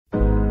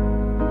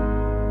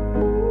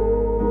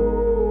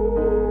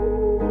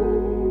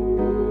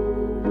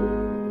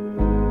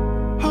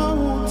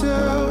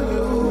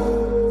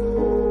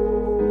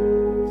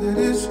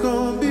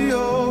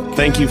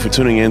Thank you for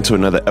tuning in to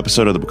another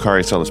episode of the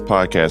Bakari Sellers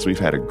Podcast. We've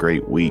had a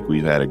great week.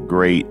 We've had a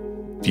great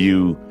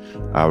few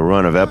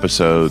run of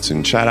episodes,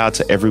 and shout out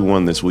to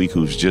everyone this week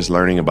who's just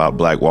learning about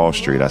Black Wall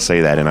Street. I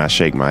say that and I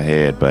shake my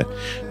head, but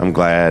I'm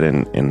glad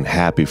and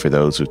happy for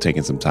those who've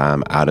taken some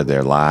time out of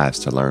their lives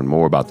to learn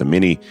more about the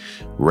many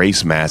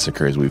race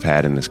massacres we've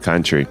had in this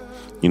country.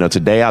 You know,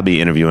 today I'll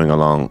be interviewing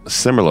along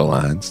similar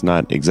lines,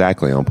 not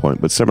exactly on point,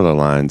 but similar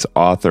lines,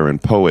 author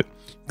and poet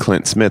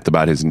Clint Smith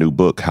about his new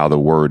book, How the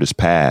Word is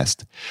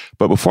Passed.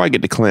 But before I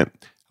get to Clint,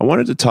 I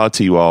wanted to talk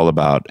to you all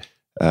about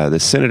the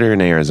senator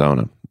in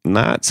Arizona.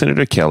 Not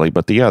Senator Kelly,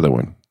 but the other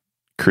one,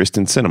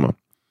 Kyrsten Sinema.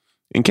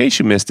 In case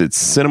you missed it,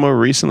 Sinema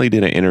recently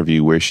did an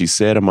interview where she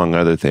said, among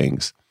other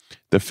things,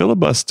 the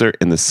filibuster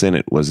in the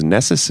Senate was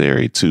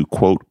necessary to,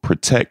 quote,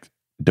 protect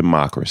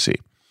democracy.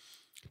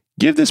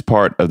 Give this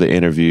part of the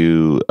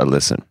interview a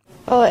listen.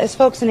 Well, as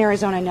folks in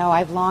Arizona know,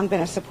 I've long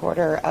been a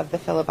supporter of the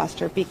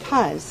filibuster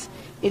because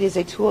it is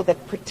a tool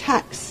that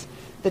protects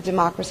the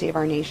democracy of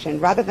our nation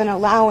rather than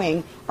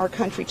allowing our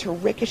country to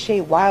ricochet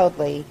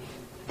wildly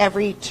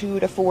every 2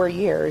 to 4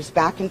 years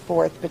back and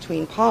forth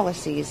between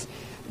policies.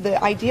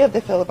 The idea of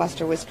the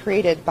filibuster was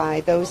created by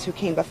those who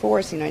came before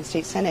us, the United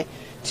States Senate,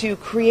 to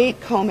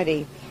create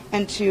comity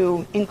and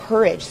to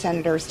encourage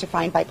senators to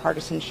find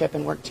bipartisanship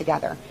and work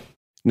together.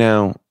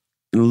 Now,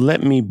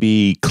 let me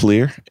be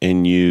clear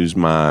and use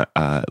my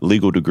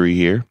legal degree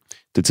here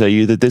to tell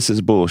you that this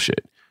is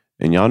bullshit.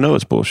 And y'all know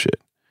it's bullshit.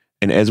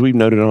 And as we've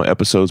noted on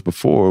episodes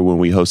before, when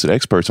we hosted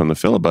experts on the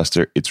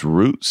filibuster, its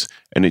roots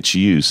and its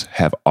use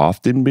have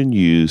often been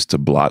used to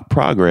block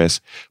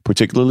progress,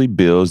 particularly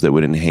bills that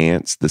would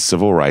enhance the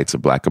civil rights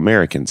of Black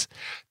Americans.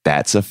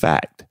 That's a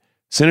fact.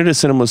 Senator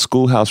Sinema's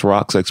Schoolhouse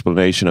Rock's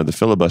explanation of the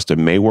filibuster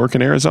may work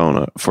in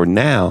Arizona for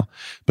now,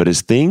 but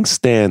as things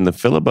stand, the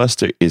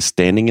filibuster is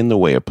standing in the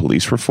way of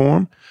police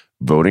reform,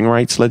 voting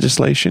rights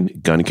legislation,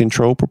 gun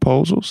control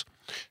proposals.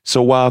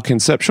 So while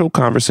conceptual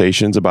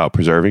conversations about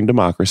preserving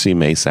democracy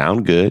may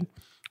sound good,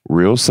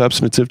 real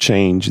substantive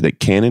change that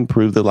can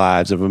improve the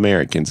lives of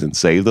Americans and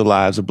save the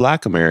lives of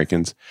Black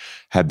Americans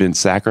have been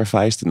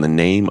sacrificed in the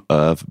name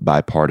of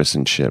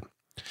bipartisanship.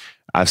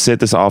 I've said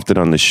this often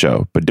on this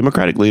show, but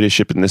Democratic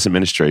leadership in this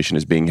administration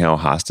is being held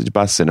hostage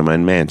by Sinema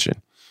and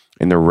Manchin.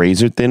 And the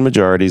razor-thin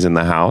majorities in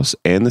the House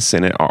and the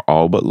Senate are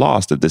all but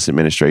lost if this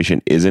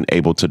administration isn't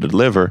able to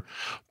deliver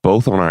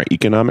both on our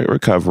economic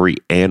recovery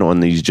and on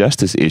these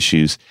justice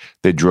issues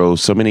that drove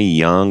so many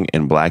young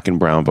and Black and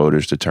brown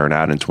voters to turn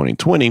out in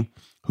 2020,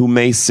 who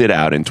may sit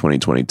out in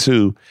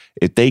 2022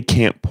 if they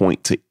can't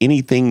point to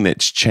anything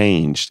that's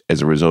changed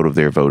as a result of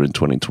their vote in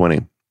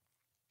 2020.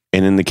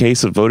 And in the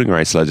case of voting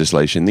rights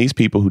legislation, these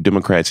people who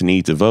Democrats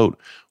need to vote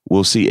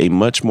will see a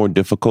much more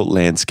difficult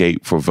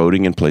landscape for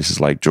voting in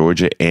places like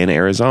Georgia and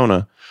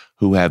Arizona,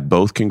 who have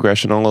both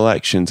congressional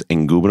elections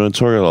and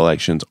gubernatorial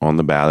elections on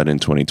the ballot in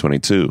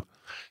 2022.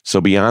 So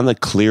beyond the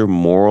clear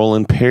moral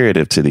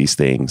imperative to these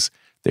things,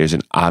 there's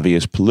an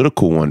obvious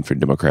political one for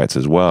Democrats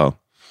as well.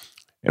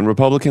 And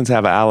Republicans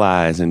have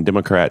allies in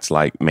Democrats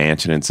like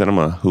Manchin and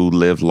Sinema who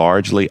live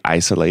largely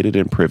isolated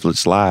and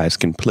privileged lives,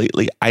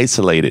 completely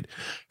isolated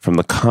from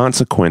the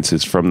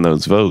consequences from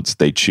those votes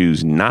they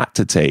choose not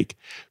to take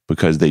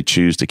because they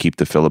choose to keep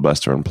the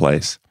filibuster in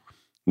place.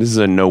 This is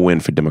a no-win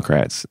for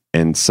Democrats.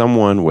 And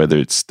someone, whether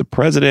it's the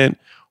president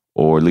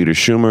or Leader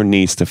Schumer,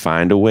 needs to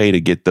find a way to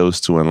get those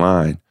two in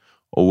line,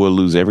 or we'll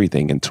lose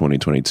everything in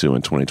 2022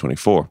 and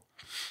 2024.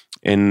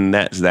 And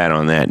that's that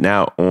on that.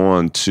 Now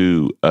on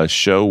to a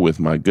show with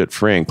my good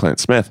friend, Clint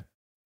Smith.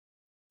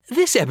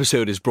 This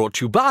episode is brought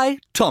to you by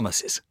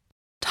Thomas's.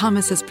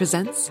 Thomas's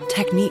presents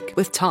Technique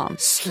with Tom.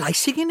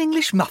 Slicing an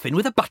English muffin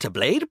with a butter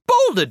blade?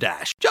 Boulder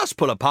Dash! Just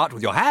pull apart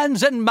with your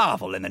hands and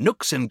marvel in the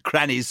nooks and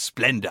crannies'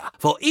 splendor.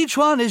 For each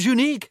one is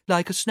unique,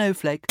 like a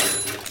snowflake.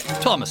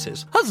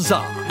 Thomas's.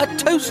 Huzzah! A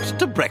toast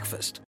to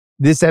breakfast.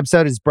 This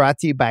episode is brought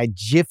to you by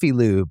Jiffy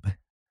Lube.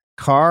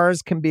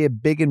 Cars can be a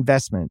big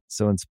investment,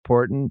 so it's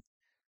important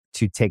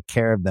to take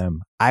care of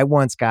them. I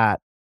once got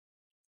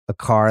a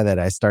car that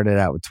I started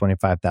out with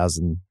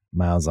 25,000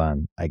 miles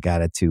on. I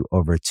got it to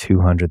over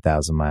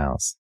 200,000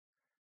 miles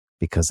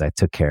because I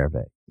took care of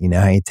it. You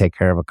know how you take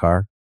care of a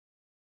car?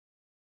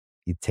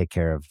 You take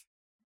care of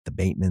the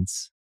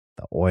maintenance,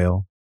 the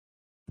oil,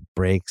 the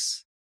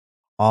brakes,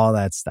 all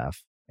that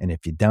stuff. And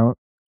if you don't,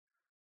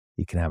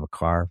 you can have a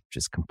car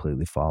just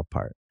completely fall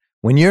apart.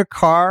 When your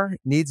car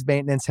needs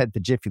maintenance, head to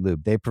Jiffy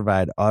Lube. They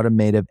provide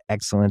automotive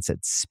excellence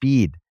at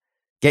speed.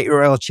 Get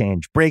your oil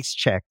change, brakes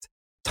checked,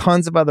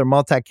 tons of other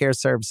multi-care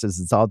services.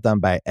 It's all done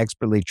by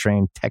expertly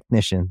trained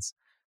technicians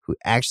who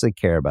actually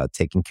care about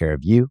taking care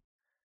of you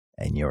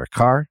and your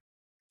car.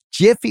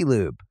 Jiffy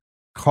Lube,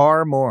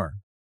 car more.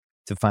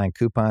 To find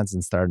coupons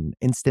and start an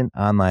instant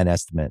online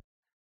estimate,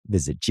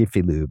 visit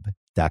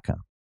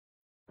jiffylube.com.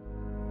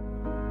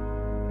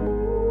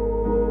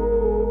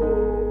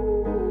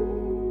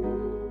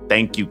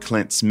 Thank you,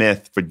 Clint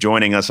Smith, for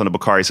joining us on the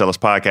Bakari Sellers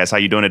Podcast. How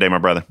you doing today, my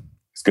brother?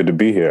 It's good to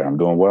be here. I'm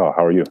doing well.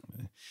 How are you?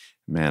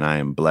 Man, I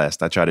am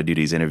blessed. I try to do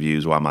these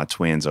interviews while my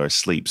twins are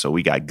asleep, so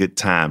we got good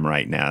time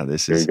right now. There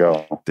you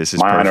go. This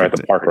is Mine perfect. are at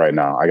the park right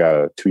now. I got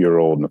a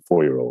 2-year-old and a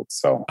 4-year-old,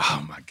 so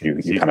oh my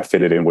goodness. You kind of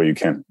fit it in where you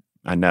can.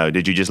 I know.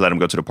 Did you just let them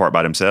go to the park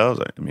by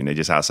themselves? I mean, they're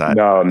just outside.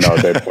 No,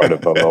 they're part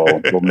of a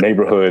little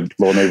neighborhood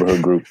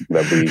group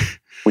that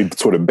we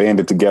sort of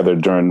banded together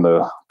during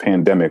the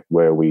pandemic,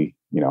 where we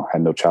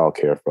had no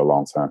childcare for a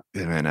long time.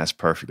 Yeah, man, that's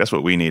perfect. That's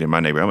what we need in my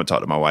neighborhood. I'm going to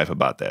talk to my wife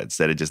about that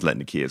instead of just letting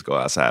the kids go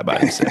outside by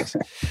themselves.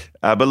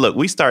 But look,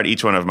 we start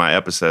each one of my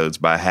episodes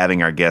by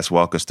having our guests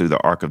walk us through the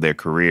arc of their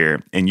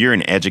career. And you're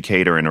an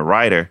educator and a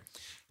writer.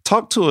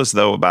 Talk to us,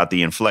 though, about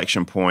the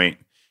inflection point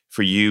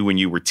for you when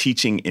you were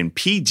teaching in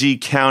PG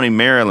County,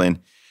 Maryland,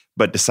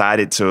 but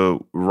decided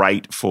to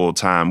write full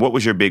time. What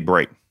was your big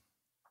break?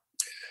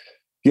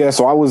 Yeah,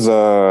 so I was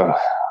a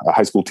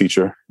high school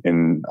teacher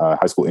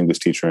high school English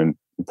teacher in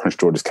Prince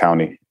George's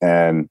County.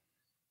 And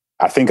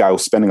I think I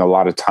was spending a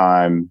lot of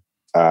time,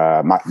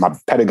 my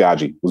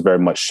pedagogy was very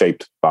much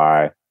shaped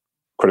by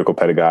critical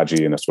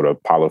pedagogy and a sort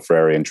of Paulo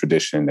Freirean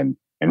tradition,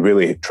 and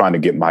really trying to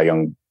get my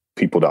young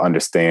people to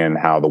understand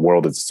how the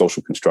world is a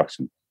social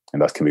construction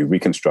and thus can be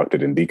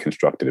reconstructed and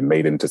deconstructed and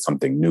made into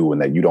something new,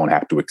 and that you don't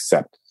have to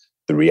accept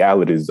the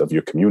realities of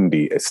your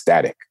community as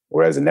static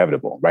or as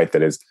inevitable, right?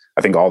 That is,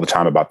 I think all the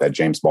time about that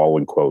James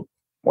Baldwin quote,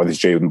 or this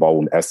James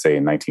Baldwin essay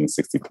in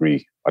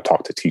 1963, A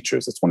Talk to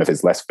Teachers. It's one of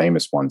his less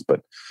famous ones,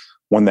 but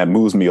one that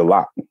moves me a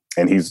lot.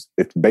 And it's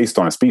based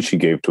on a speech he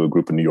gave to a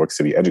group of New York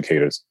City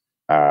educators,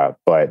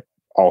 but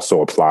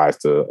also applies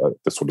to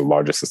the sort of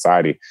larger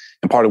society.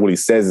 And part of what he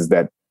says is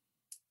that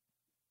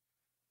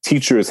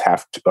teachers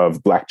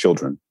of Black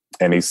children,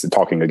 and he's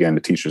talking again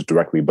to teachers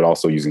directly, but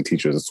also using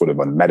teachers as sort of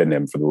a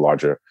metonym for the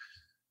larger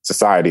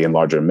society and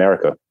larger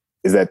America,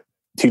 is that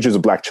teachers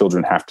of Black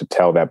children have to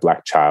tell that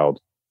Black child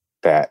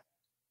that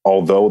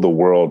although the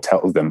world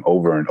tells them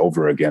over and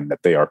over again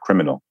that they are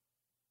criminal,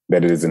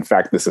 that it is in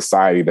fact the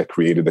society that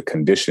created the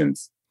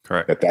conditions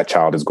that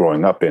child is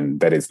growing up in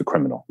that is the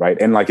criminal, right?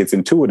 And like, it's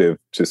intuitive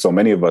to so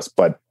many of us,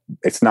 but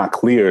it's not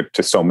clear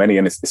to so many,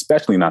 and it's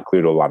especially not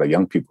clear to a lot of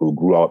young people who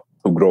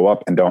grow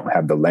up and don't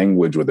have the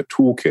language or the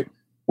toolkit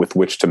with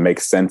which to make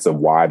sense of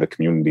why the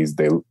communities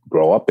they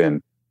grow up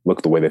in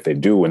look the way that they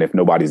do. And if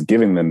nobody's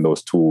giving them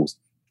those tools,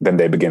 then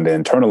they begin to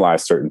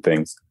internalize certain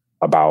things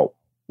about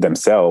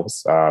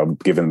themselves,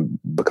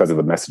 because of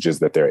the messages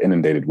that they're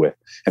inundated with.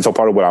 And so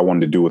part of what I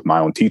wanted to do with my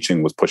own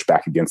teaching was push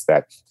back against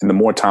that. And the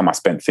more time I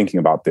spent thinking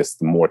about this,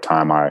 the more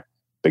time I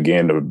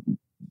began to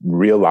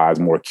realize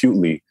more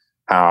acutely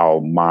how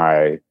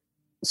my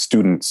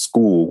student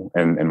school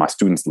and my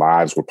students'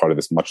 lives were part of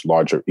this much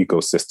larger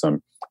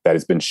ecosystem that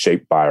has been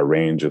shaped by a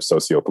range of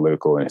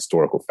socio-political and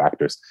historical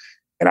factors.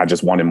 And I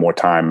just wanted more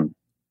time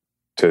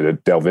to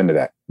delve into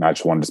that. And I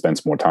just wanted to spend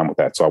some more time with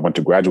that. So I went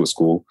to graduate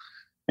school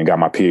and got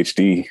my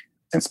PhD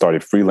and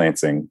started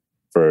freelancing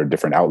for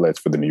different outlets,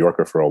 for The New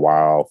Yorker for a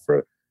while,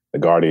 for The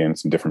Guardian,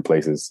 some different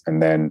places,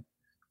 and then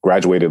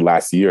graduated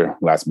last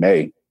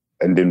May,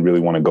 and didn't really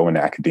want to go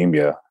into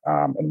academia,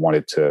 and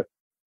wanted to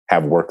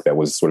have work that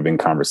was sort of in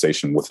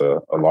conversation with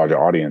a larger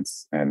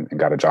audience, and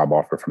got a job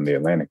offer from The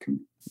Atlantic. And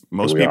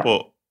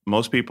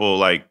most people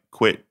like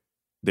quit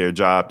their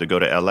job to go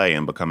to LA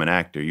and become an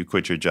actor. You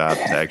quit your job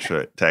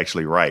to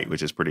actually write,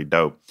 which is pretty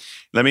dope.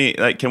 I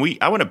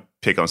want to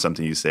pick on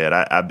something you said.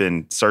 I've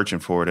been searching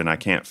for it and I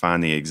can't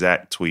find the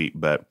exact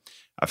tweet, but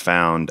I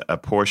found a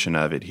portion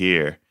of it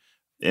here.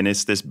 And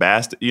it's this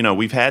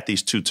we've had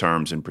these two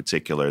terms in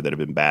particular that have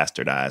been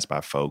bastardized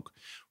by folk.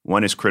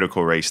 One is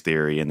critical race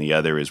theory and the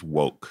other is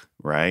woke,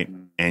 right?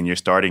 Mm-hmm. And you're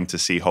starting to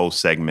see whole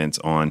segments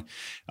on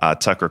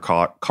Tucker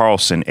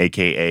Carlson,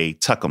 a.k.a.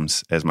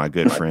 Tuckums, as my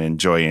good friend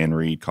Joyanne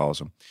Reed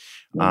calls him.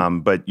 Mm-hmm.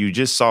 But you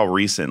just saw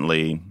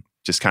recently,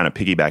 just kind of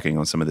piggybacking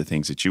on some of the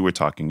things that you were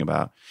talking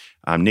about,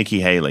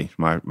 Nikki Haley,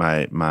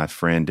 my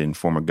friend and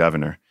former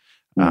governor,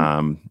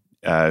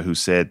 who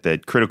said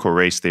that critical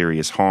race theory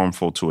is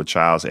harmful to a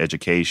child's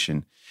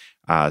education.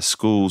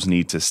 Schools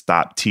need to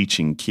stop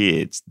teaching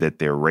kids that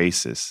they're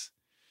racist.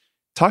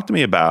 Talk to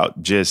me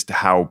about just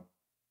how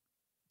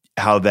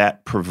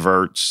that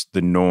perverts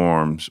the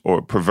norms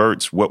or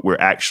perverts what we're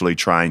actually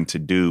trying to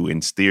do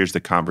and steers the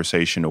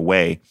conversation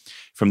away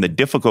from the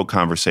difficult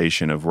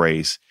conversation of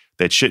race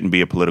that shouldn't be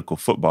a political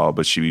football,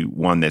 but should be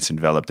one that's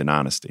enveloped in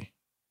honesty.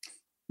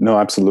 No,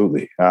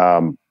 absolutely.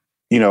 I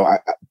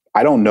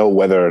don't know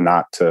whether or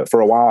not for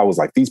a while I was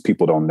like, these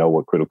people don't know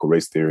what critical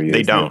race theory is.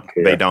 They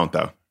don't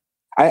though.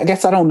 I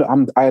guess I don't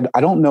know.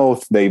 I don't know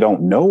if they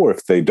don't know or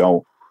if they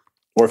don't,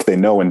 or if they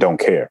know and don't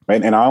care,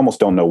 right? And I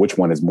almost don't know which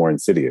one is more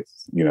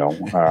insidious,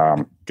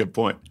 Good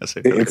point.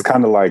 It's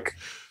kind of like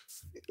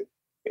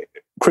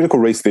critical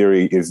race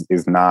theory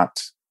is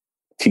not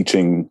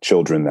teaching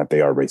children that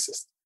they are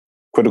racist.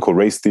 Critical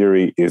race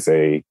theory is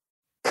a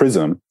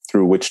prism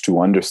through which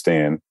to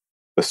understand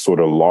the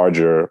sort of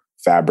larger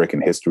fabric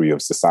and history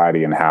of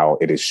society and how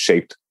it has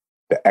shaped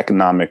the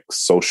economic,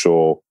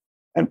 social,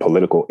 and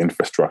political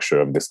infrastructure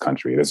of this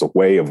country. It is a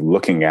way of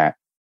looking at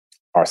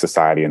our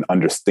society and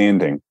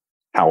understanding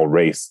how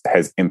race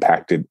has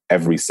impacted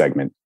every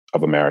segment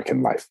of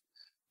American life.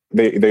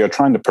 they are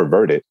trying to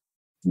pervert it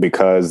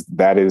because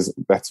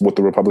that's what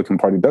the Republican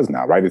Party does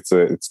now, right?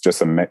 It's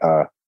just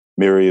a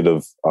myriad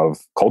of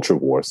culture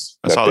wars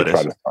that's that all they it try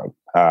is. to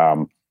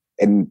start,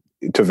 and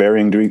to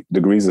varying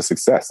degrees of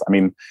success. I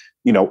mean,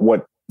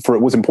 what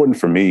was important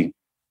for me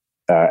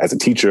as a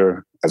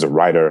teacher, as a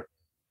writer,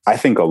 I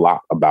think a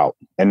lot about,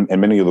 and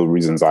many of the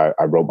reasons I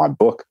wrote my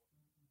book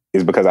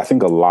is because I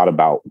think a lot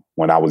about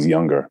when I was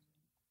younger,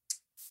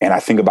 and I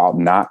think about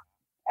not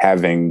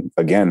having,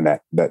 again,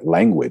 that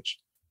language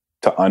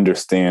to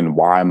understand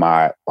why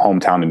my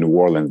hometown in New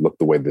Orleans looked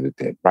the way that it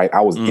did, right?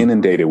 I was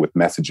inundated with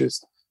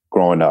messages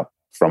growing up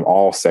from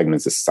all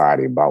segments of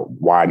society about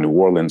why New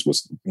Orleans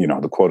was,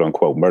 the quote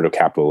unquote murder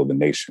capital of the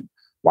nation,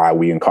 why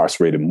we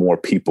incarcerated more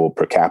people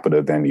per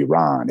capita than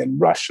Iran and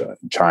Russia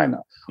and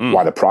China,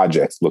 why the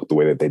projects looked the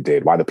way that they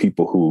did, why the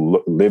people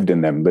who lived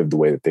in them lived the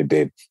way that they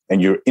did.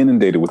 And you're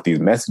inundated with these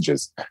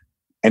messages.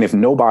 And if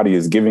nobody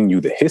is giving you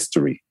the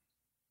history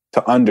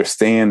to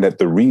understand that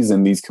the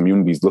reason these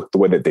communities look the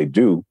way that they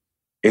do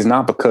is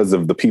not because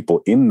of the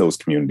people in those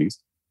communities,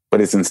 but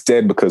it's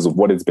instead because of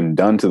what has been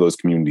done to those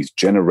communities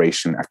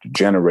generation after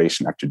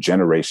generation after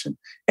generation.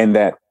 And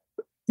that,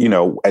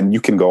 and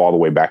you can go all the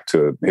way back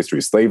to the history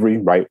of slavery,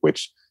 right?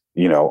 Which,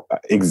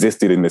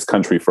 existed in this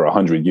country for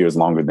 100 years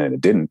longer than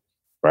it didn't,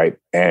 right?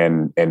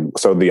 And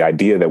so the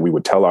idea that we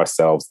would tell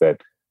ourselves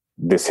that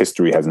this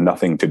history has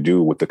nothing to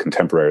do with the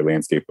contemporary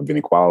landscape of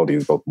inequality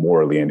is both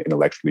morally and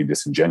intellectually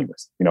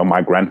disingenuous.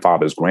 My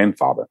grandfather's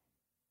grandfather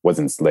was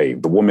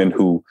enslaved. The woman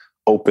who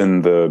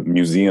opened the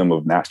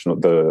National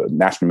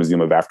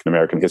Museum of African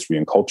American History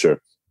and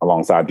Culture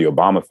alongside the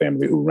Obama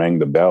family, who rang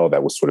the bell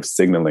that was sort of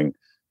signaling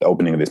the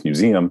opening of this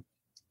museum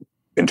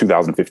in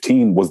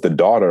 2015, was the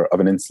daughter of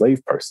an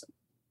enslaved person,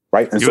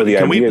 right? And so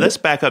let's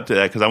back up to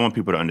that, because I want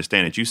people to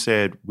understand it. You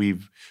said we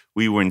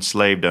were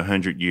enslaved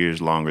 100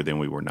 years longer than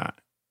we were not.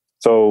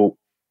 So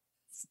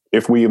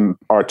if we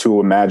are to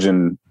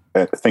imagine,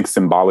 think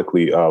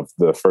symbolically of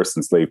the first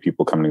enslaved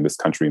people coming to this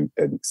country in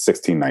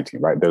 1619,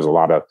 right? There's a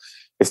lot of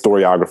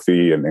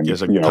historiography and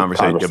there's a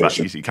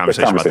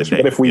conversation about the date.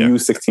 But if we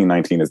use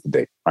 1619 as the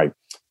date, right?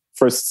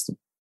 First,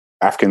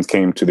 Africans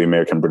came to the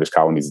American British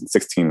colonies in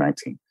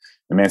 1619.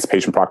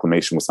 Emancipation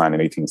Proclamation was signed in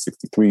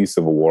 1863.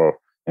 Civil War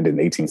ended in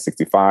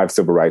 1865.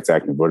 Civil Rights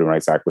Act and Voting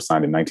Rights Act were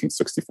signed in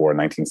 1964 and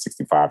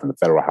 1965, and the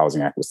Federal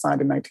Housing Act was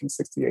signed in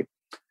 1968.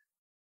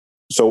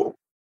 So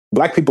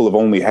Black people have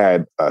only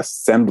had a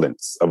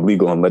semblance of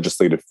legal and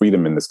legislative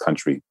freedom in this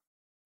country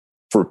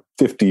for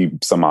 50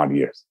 some odd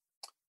years.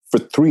 For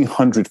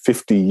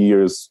 350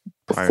 years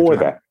before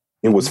that,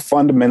 it was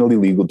fundamentally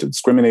legal to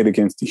discriminate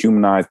against,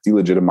 dehumanize,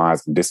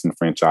 delegitimize, and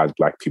disenfranchise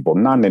Black people.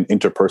 Not in an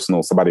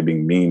interpersonal, somebody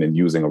being mean and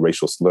using a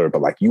racial slur,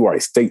 but like you are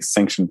a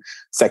state-sanctioned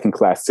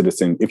second-class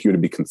citizen if you're to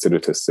be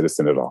considered a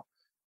citizen at all.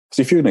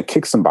 So if you're going to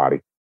kick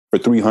somebody for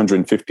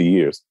 350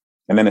 years,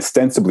 and then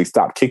ostensibly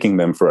stop kicking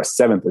them for a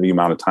seventh of the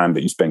amount of time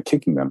that you spend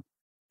kicking them,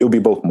 it would be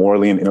both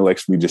morally and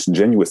intellectually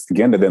disingenuous,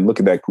 again, to then look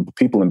at that group of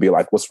people and be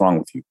like, what's wrong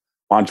with you?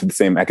 Why aren't you the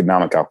same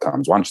economic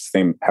outcomes? Why don't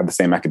you have the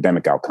same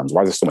academic outcomes?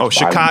 Why is there so much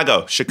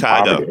Chicago.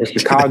 Chicago,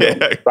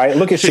 right?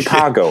 Look at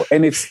Chicago.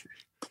 And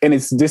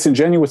it's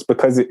disingenuous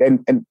because,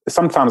 and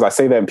sometimes I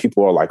say that and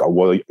people are like, oh,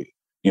 well,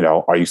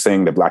 are you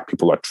saying that Black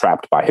people are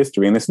trapped by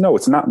history? And no,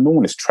 it's not. No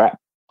one is trapped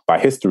by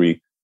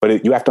history.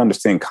 But you have to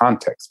understand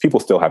context. People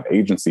still have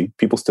agency.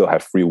 People still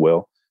have free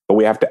will. But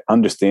we have to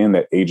understand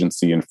that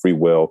agency and free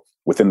will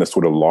within the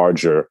sort of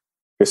larger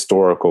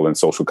historical and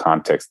social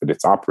context that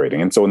it's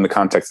operating. And so in the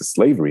context of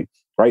slavery,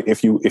 right,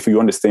 if you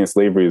understand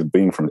slavery as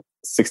being from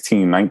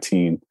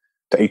 1619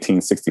 to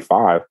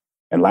 1865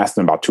 and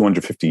lasting about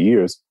 250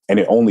 years, and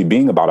it only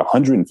being about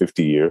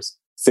 150 years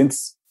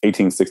since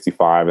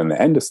 1865 and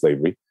the end of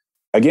slavery,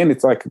 again,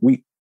 it's like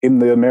in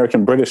the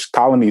American British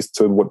colonies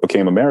to what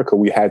became America,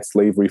 we had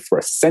slavery for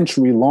a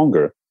century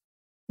longer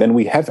than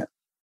we haven't.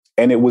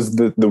 And it was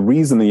the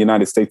reason the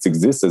United States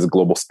exists as a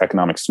global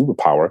economic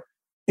superpower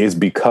is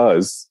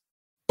because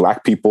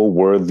Black people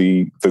were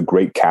the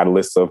great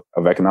catalysts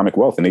of economic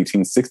wealth. In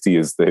 1860,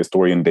 as the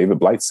historian David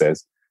Blight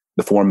says,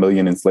 the 4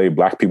 million enslaved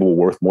Black people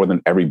were worth more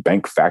than every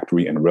bank,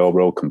 factory, and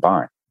railroad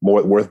combined,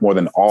 worth more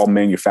than all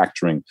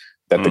manufacturing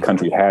that the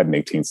country had in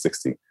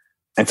 1860.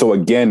 And so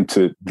again,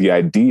 to the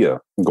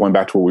idea, going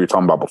back to what we were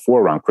talking about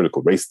before around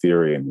critical race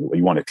theory, and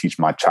you want to teach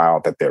my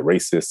child that they're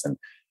racist. And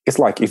it's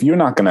like, if you're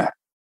not going to,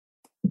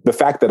 the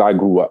fact that I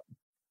grew up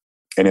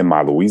and in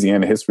my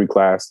Louisiana history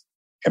class,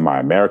 in my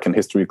American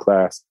history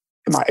class,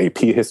 in my AP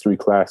history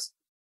class,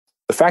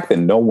 the fact that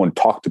no one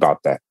talked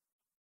about that,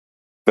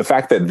 the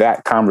fact that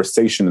that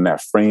conversation and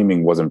that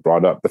framing wasn't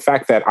brought up, the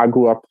fact that I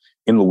grew up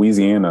in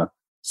Louisiana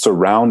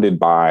surrounded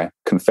by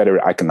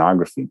Confederate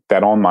iconography,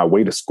 that on my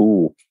way to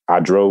school,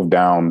 I drove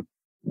down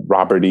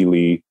Robert E.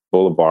 Lee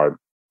Boulevard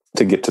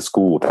to get to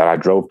school, that I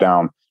drove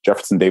down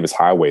Jefferson Davis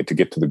Highway to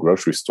get to the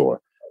grocery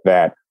store,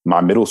 that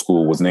my middle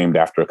school was named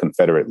after a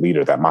Confederate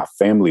leader, that my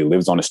family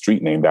lives on a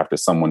street named after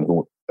someone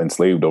who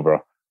enslaved over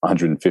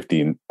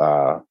 150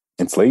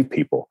 enslaved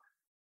people.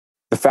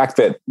 The fact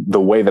that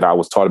the way that I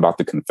was taught about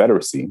the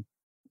Confederacy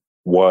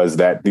was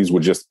that these were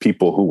just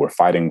people who were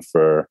fighting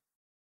for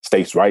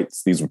states'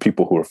 rights. These were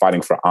people who were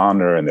fighting for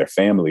honor and their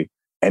family,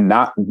 and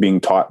not being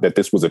taught that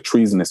this was a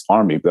treasonous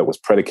army that was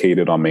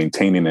predicated on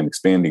maintaining and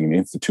expanding the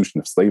institution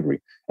of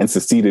slavery, and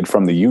seceded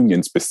from the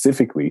Union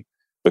specifically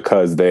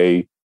because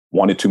they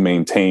wanted to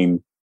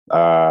maintain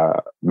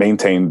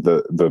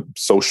the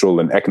social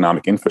and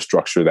economic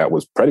infrastructure that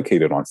was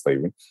predicated on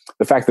slavery.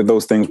 The fact that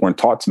those things weren't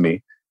taught to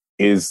me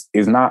is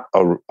not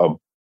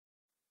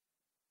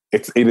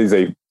it is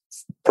a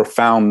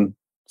profound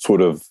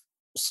sort of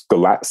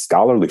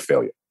scholarly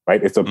failure,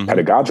 right? It's a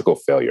pedagogical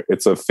failure.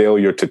 It's a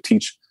failure to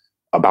teach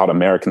about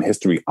American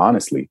history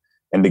honestly,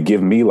 and to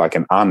give me like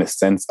an honest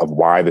sense of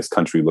why this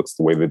country looks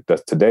the way that it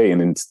does today.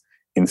 And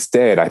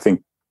instead, I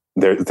think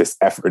there's this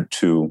effort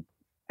to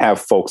have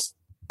folks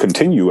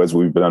continue, as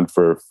we've done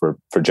for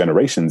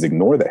generations,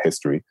 ignore that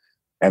history.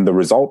 And the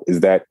result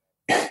is that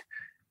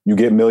you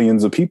get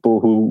millions of people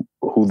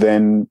who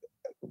then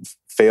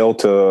fail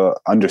to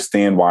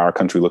understand why our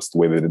country looks the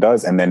way that it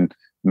does, and then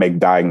make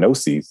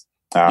diagnoses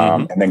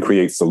and then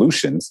create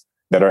solutions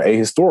that are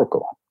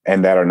ahistorical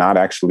and that are not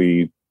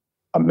actually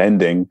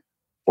amending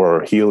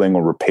or healing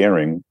or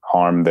repairing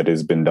harm that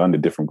has been done to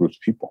different groups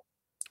of people.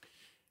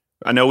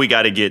 I know we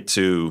got to get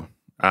to,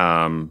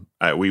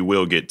 we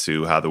will get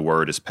to how the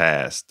word is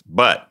passed.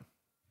 But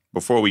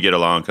before we get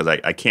along, because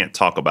I can't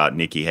talk about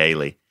Nikki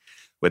Haley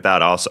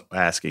without also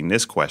asking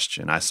this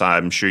question.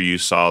 I'm sure you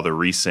saw the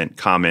recent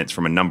comments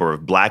from a number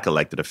of Black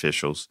elected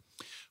officials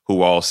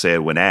who all said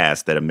when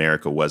asked that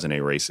America wasn't a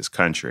racist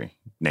country,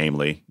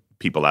 namely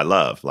people I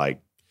love,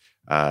 like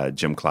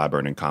Jim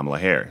Clyburn and Kamala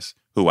Harris,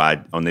 who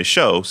I, on this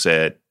show,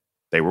 said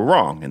they were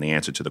wrong. And the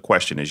answer to the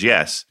question is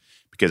yes,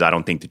 because I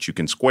don't think that you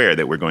can square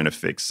that we're going to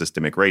fix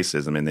systemic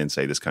racism and then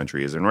say this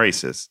country isn't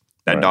racist.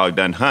 That Right. dog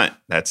doesn't hunt.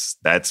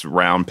 That's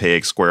round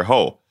peg, square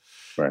hole.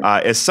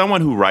 Right. As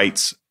someone who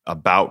writes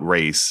about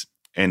race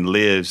and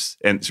lives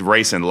and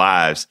race and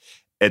lives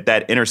at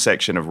that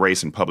intersection of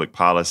race and public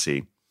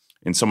policy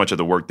in so much of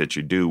the work that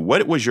you do,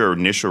 what was your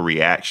initial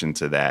reaction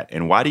to that?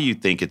 And why do you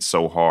think it's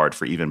so hard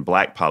for even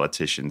Black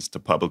politicians to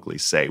publicly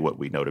say what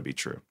we know to be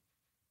true?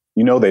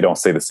 You know, they don't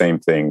say the same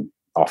thing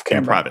off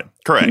camera. In private.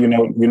 Correct. You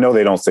know,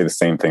 they don't say the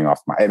same thing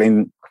off. I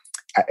mean,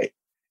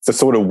 it's a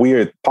sort of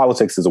weird,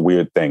 politics is a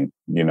weird thing,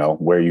 you know,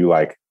 where you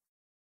like,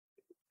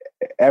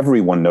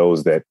 everyone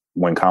knows that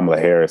when Kamala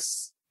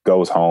Harris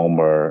goes home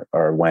or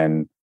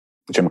when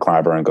Jim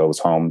Clyburn goes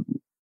home,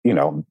 you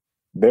know,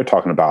 they're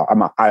talking about,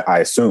 I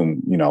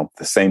assume, you know,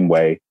 the same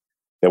way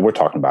that we're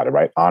talking about it,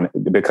 right?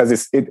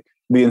 Because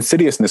the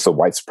insidiousness of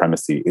white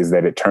supremacy is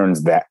that it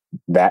turns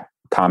that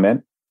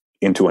comment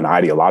into an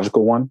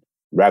ideological one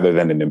rather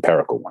than an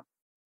empirical one,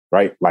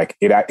 right? Like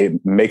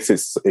it makes it,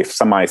 if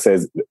somebody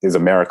says, is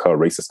America a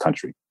racist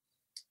country?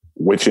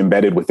 Which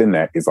embedded within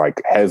that is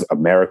like, has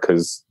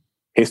America's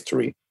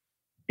history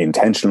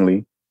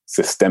intentionally,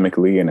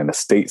 systemically, and in a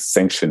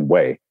state-sanctioned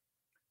way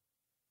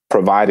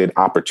provided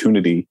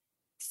opportunity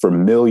for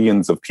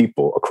millions of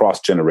people across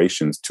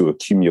generations to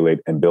accumulate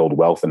and build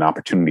wealth and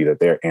opportunity that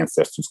their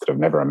ancestors could have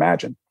never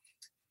imagined,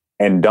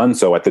 and done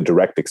so at the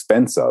direct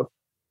expense of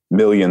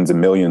millions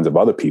and millions of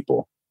other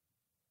people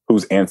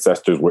whose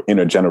ancestors were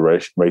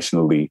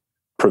intergenerationally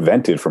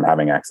prevented from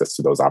having access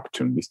to those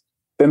opportunities,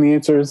 then the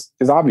answer is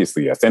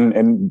obviously yes.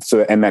 And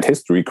that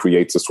history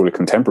creates a sort of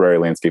contemporary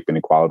landscape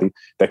inequality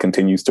that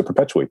continues to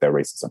perpetuate that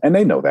racism. And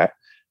they know that.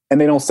 And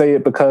they don't say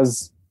it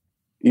because,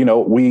 you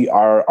know,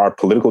 our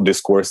political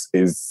discourse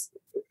is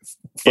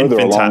further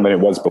along than it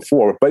was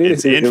before. But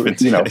it's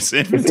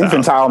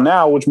infantile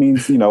now, which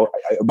means, you know,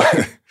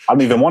 I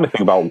don't even want to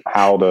think about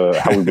how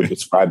we would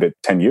describe it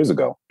 10 years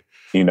ago.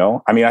 You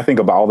know, I mean, I think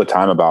about all the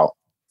time about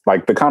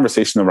like the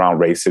conversation around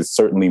race has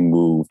certainly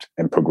moved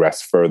and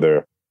progressed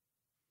further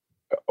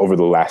over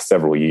the last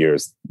several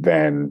years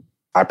than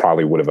I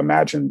probably would have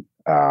imagined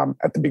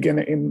at the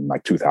beginning in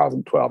like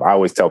 2012. I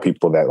always tell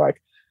people that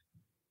like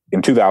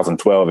in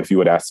 2012, if you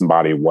would ask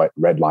somebody what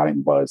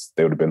redlining was,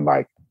 they would have been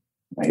like,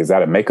 is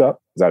that a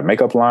makeup? Is that a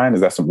makeup line?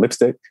 Is that some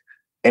lipstick?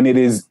 And it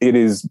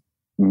is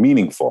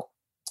meaningful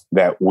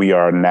that we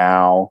are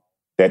now,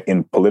 that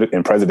in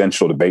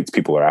presidential debates,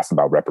 people are asked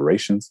about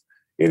reparations.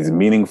 It is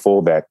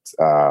meaningful that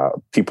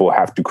people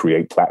have to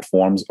create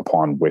platforms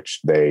upon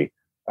which they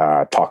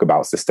talk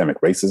about systemic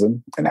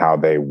racism and how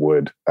they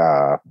would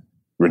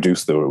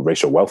reduce the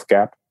racial wealth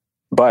gap.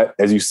 But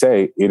as you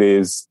say, it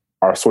is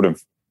our sort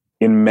of,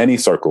 in many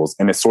circles,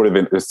 and it's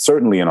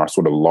certainly in our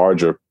sort of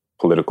larger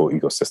political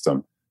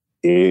ecosystem,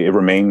 it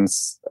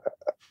remains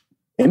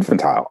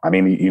infantile. I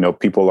mean, you know,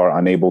 people are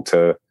unable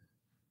to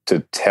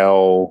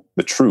tell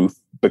the truth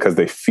because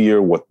they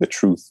fear what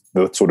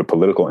the sort of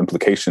political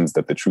implications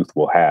that the truth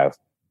will have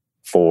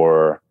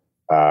for,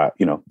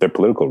 you know, their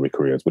political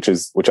careers,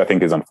 which I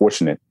think is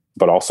unfortunate,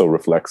 but also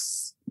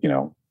reflects, you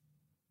know,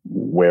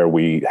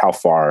 how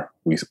far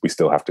we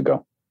still have to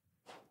go.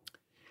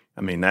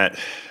 I mean, that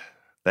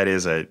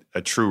is a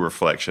true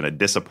reflection, a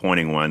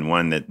disappointing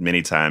one that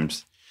many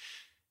times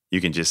you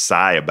can just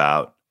sigh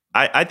about.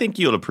 I think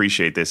you'll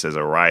appreciate this as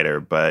a writer,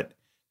 but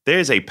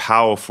there's a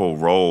powerful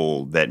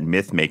role that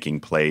myth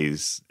making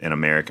plays in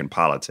American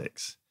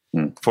politics.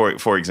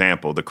 For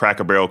example, the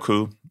Cracker Barrel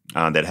coup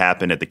that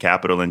happened at the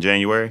Capitol in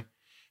January,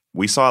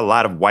 we saw a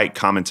lot of white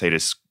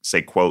commentators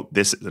say, quote,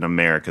 "This isn't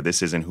America.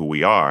 This isn't who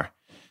we are."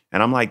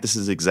 And I'm like, this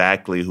is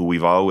exactly who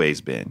we've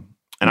always been.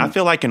 And I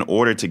feel like in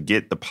order to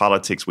get the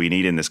politics we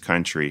need in this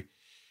country,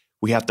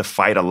 we have to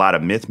fight a lot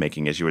of myth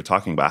making, as you were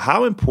talking about.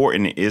 How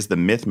important is the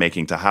myth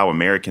making to how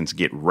Americans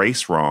get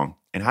race wrong?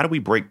 And how do we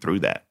break through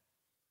that?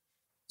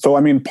 So,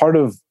 I mean, part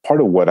of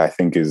what I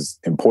think is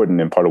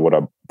important and part of what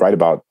I write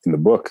about in the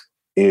book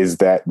is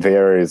that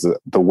there is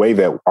the way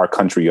that our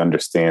country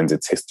understands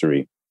its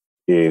history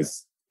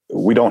is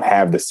we don't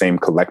have the same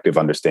collective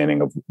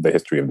understanding of the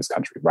history of this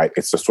country, right?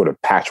 It's a sort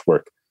of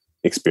patchwork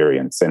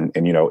experience. And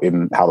you know,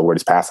 in How the Word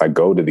is Passed, I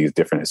go to these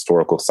different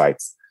historical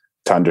sites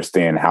to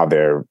understand how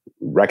they're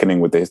reckoning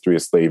with the history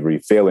of slavery,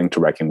 failing to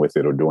reckon with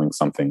it, or doing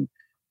something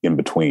in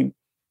between.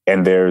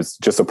 And there's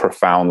just a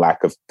profound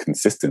lack of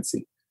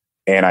consistency.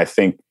 And I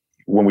think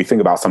when we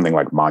think about something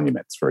like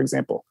monuments, for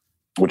example,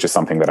 which is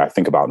something that I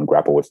think about and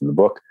grapple with in the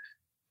book,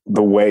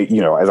 the way, you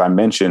know, as I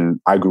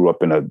mentioned, I grew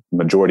up in a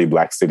majority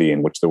Black city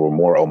in which there were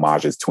more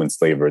homages to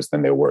enslavers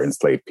than there were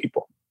enslaved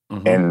people.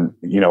 Mm-hmm. And,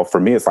 you know, for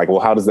me, it's like, well,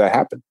 how does that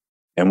happen?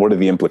 And what are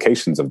the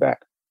implications of that?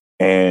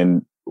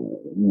 And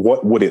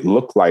what would it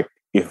look like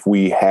if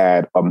we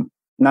had,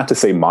 not to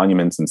say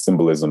monuments and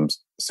symbolism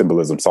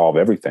solve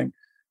everything,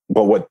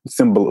 but what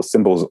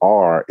symbols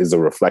are is a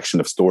reflection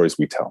of stories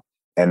we tell.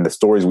 And the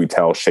stories we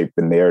tell shape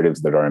the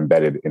narratives that are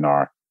embedded in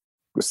our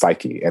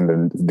psyche. And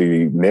then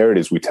the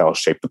narratives we tell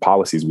shape the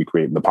policies we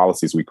create. And the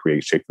policies we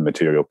create shape the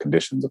material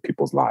conditions of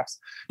people's lives.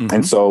 Mm-hmm.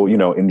 And so, you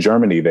know, in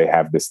Germany, they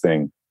have this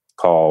thing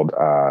called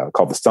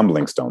the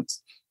stumbling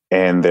stones.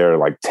 And there are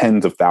like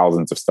tens of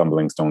thousands of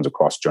stumbling stones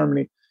across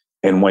Germany.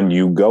 And when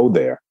you go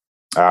there,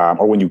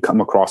 or when you come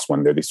across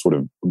one, they're these sort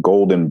of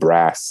golden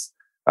brass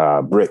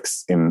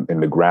bricks in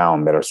the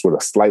ground that are sort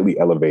of slightly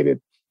elevated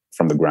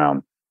from the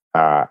ground.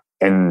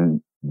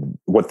 And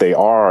what they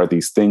are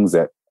these things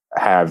that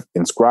have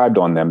inscribed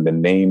on them the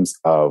names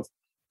of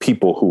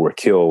people who were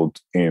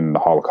killed in the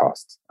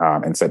Holocaust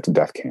and sent to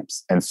death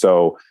camps. And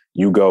so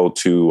you go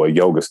to a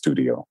yoga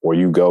studio, or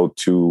you go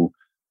to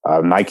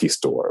a Nike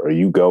store, or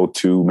you go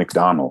to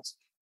McDonald's,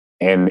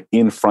 and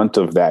in front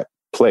of that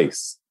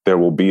place, there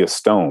will be a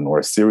stone or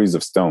a series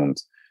of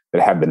stones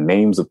that have the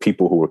names of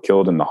people who were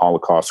killed in the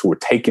Holocaust, who were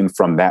taken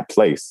from that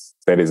place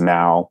that is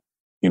now,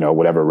 you know,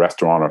 whatever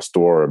restaurant or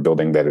store or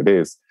building that it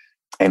is,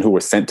 and who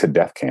were sent to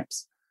death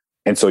camps.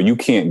 And so you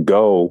can't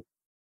go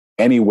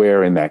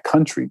anywhere in that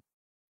country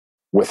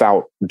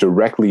without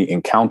directly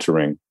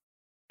encountering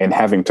and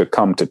having to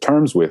come to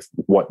terms with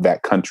what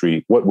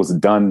was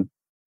done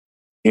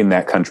in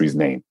that country's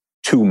name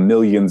to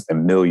millions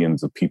and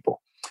millions of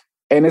people.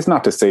 And it's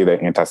not to say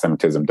that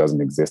anti-Semitism doesn't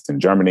exist in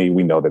Germany.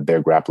 We know that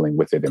they're grappling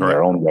with it in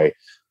their own way.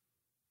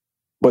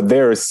 But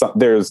there's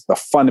a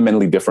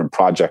fundamentally different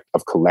project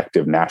of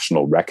collective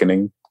national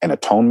reckoning and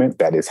atonement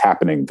that is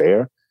happening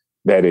there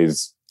that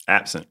is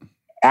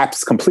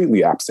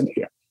completely absent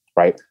here,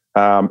 right?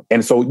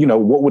 And so, you know,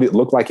 what would it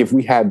look like if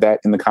we had that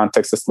in the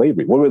context of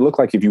slavery? What would it look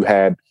like if you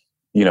had,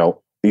 you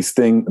know, these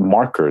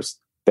markers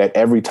that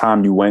every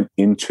time you went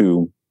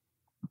to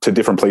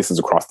different places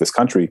across this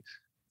country,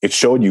 it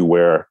showed you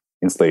where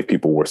enslaved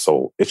people were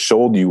sold. It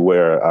showed you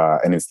where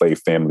an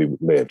enslaved family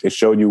lived. It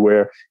showed you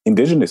where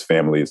indigenous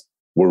families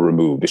were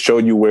removed. It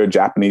showed you where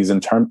Japanese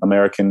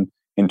American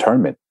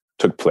internment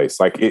took place.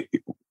 Like,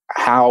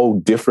 how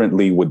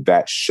differently would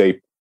that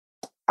shape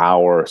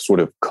our sort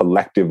of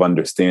collective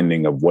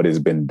understanding of what has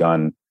been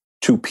done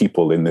to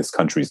people in this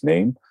country's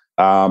name?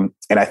 And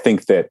I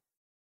think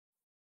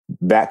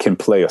that can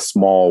play a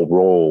small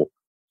role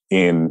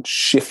in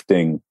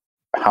shifting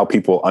how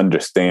people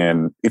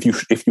understand. If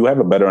you have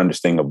a better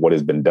understanding of what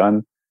has been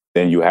done,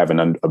 then you have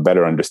a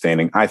better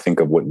understanding, I think,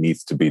 of what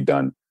needs to be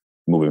done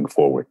moving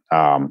forward.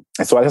 And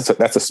so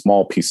that's a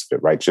small piece of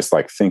it, right? Just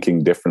like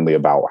thinking differently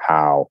about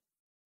how,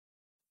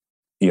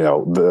 you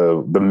know,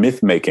 the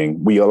myth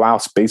making, we allow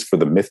space for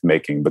the myth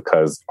making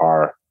because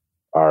our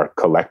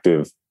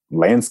collective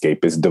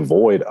landscape is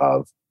devoid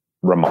of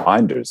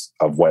reminders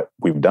of what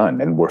we've done.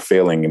 And we're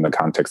failing in the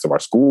context of our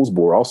schools,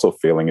 but we're also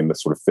failing in the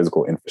sort of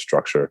physical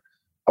infrastructure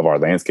of our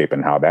landscape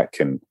and how that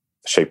can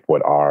shape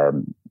what our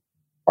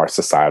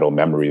societal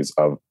memories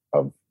of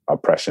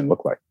oppression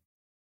look like.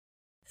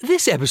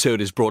 This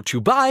episode is brought to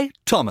you by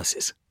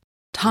Thomas's.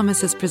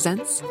 Thomas's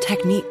presents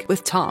Technique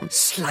with Tom.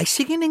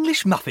 Slicing an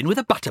English muffin with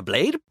a butter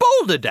blade?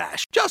 Boulder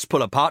Dash! Just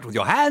pull apart with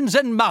your hands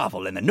and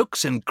marvel in the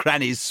nooks and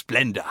crannies'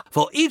 splendor,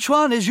 for each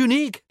one is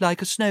unique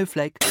like a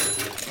snowflake.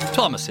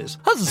 Thomas's,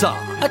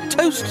 huzzah! A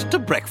toast to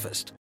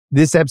breakfast.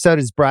 This episode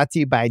is brought to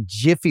you by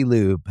Jiffy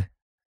Lube.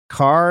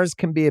 Cars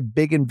can be a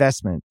big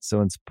investment,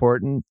 so it's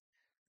important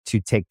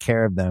to take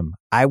care of them.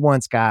 I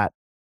once got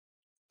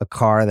a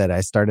car that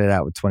I started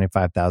out with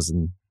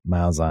 25,000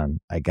 miles on.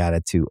 I got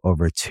it to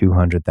over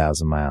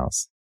 200,000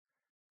 miles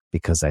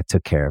because I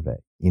took care of it.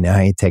 You know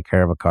how you take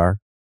care of a car?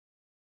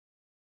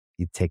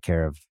 You take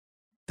care of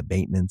the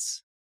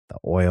maintenance,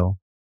 the oil,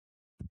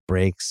 the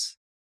brakes,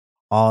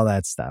 all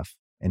that stuff.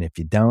 And if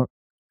you don't,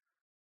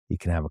 you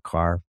can have a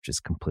car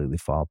just completely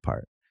fall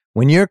apart.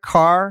 When your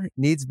car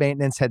needs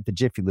maintenance, head to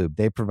Jiffy Lube.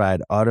 They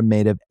provide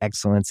automotive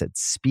excellence at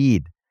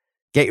speed.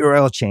 Get your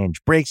oil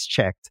change, brakes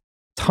checked,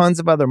 tons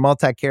of other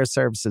multi-care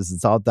services.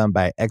 It's all done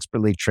by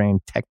expertly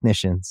trained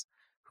technicians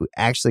who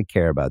actually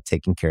care about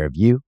taking care of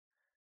you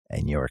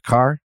and your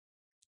car.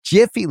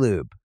 Jiffy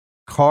Lube,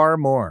 car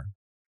more.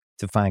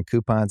 To find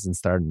coupons and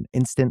start an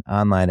instant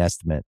online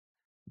estimate,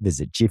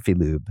 visit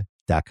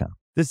jiffylube.com.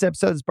 This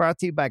episode is brought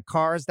to you by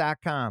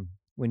Cars.com.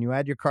 When you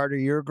add your car to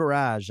your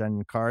garage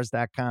on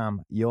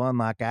Cars.com, you'll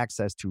unlock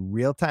access to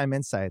real-time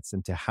insights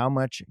into how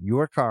much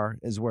your car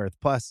is worth.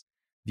 Plus,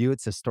 view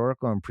its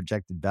historical and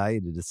projected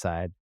value to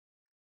decide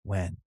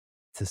when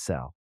to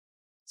sell.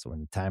 So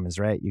when the time is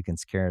right, you can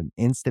secure an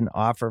instant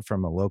offer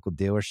from a local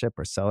dealership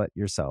or sell it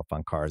yourself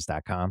on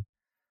Cars.com.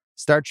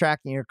 Start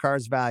tracking your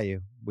car's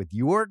value with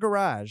your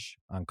garage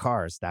on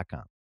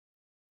Cars.com.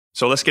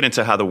 So let's get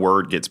into how the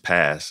word gets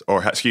passed,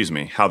 or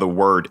how the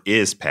word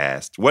is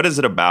passed. What is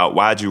it about?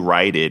 Why'd you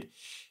write it?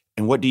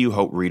 And what do you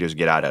hope readers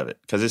get out of it?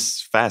 Because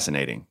it's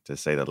fascinating, to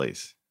say the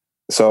least.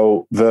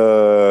 So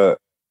the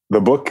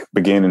book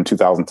began in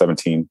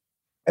 2017,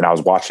 and I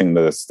was watching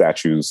the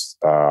statues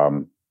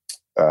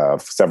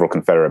of several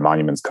Confederate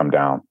monuments come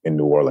down in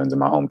New Orleans, in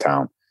my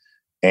hometown.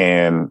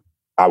 And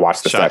I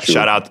watched the statue.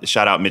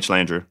 Shout out Mitch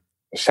Landrieu.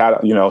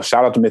 Shout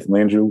out to Mitch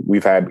Landrieu.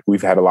 We've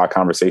had a lot of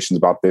conversations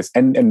about this,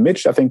 and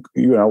Mitch, I think,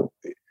 he wrote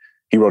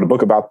a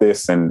book about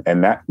this, and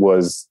that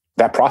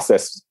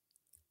process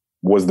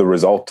was the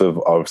result of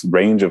a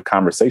range of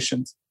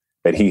conversations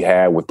that he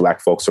had with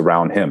Black folks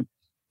around him,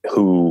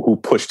 who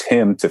pushed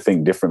him to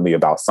think differently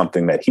about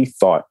something that he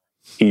thought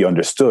he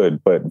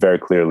understood, but very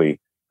clearly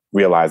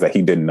realized that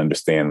he didn't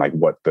understand, like,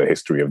 what the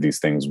history of these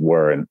things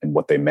were and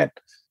what they meant.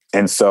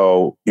 And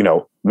so,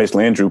 Mitch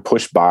Landrieu,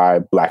 pushed by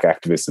Black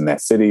activists in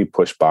that city,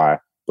 pushed by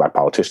Black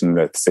politicians in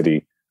that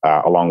city,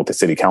 along with the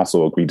city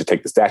council, agreed to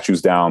take the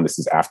statues down. This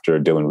is after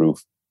Dylann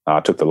Roof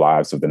took the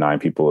lives of the 9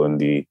 people in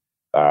the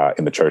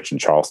church in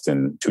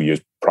Charleston 2 years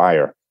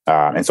prior.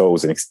 And so it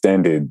was an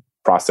extended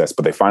process,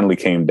 but they finally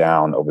came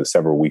down over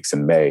several weeks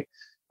in May.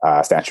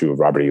 Statue of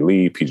Robert E.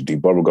 Lee, P.G.D.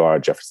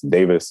 Beauregard, Jefferson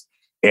Davis.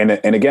 And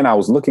again, I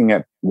was looking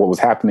at what was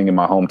happening in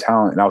my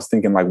hometown, and I was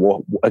thinking, like,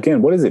 well,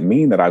 again, what does it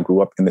mean that I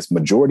grew up in this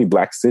majority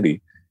Black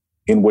city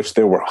in which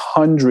there were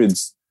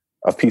hundreds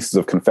of pieces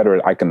of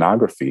Confederate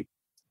iconography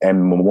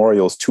and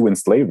memorials to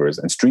enslavers,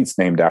 and streets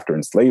named after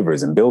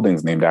enslavers, and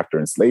buildings named after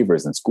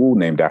enslavers, and school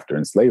named after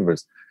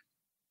enslavers,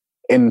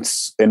 and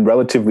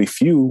relatively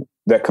few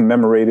that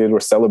commemorated or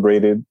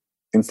celebrated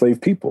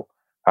enslaved people?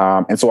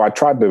 And so I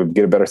tried to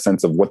get a better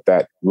sense of what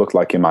that looked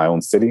like in my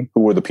own city.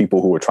 Who were the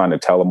people who were trying to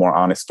tell a more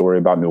honest story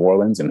about New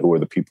Orleans, and who were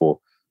the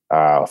people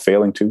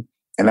failing to?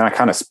 And then I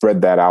kind of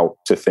spread that out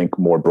to think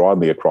more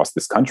broadly across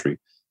this country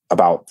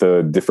about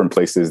the different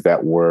places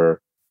that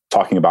were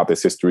talking about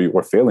this history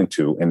or failing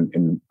to,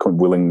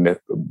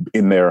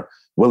 in their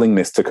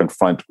willingness to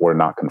confront or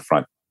not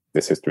confront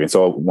this history. And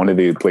so one of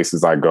the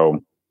places I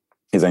go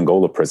is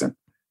Angola prison.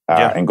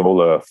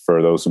 Angola,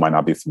 for those who might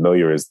not be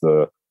familiar, is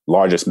the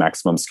largest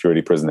maximum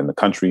security prison in the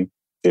country.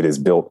 It is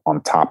built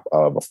on top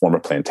of a former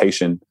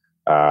plantation.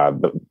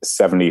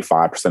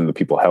 75% of the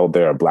people held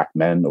there are Black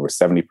men. Over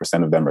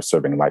 70% of them are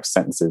serving life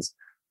sentences.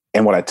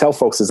 And what I tell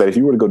folks is that if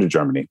you were to go to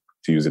Germany,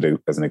 to use it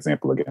as an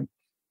example again,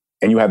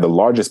 and you had the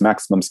largest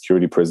maximum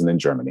security prison in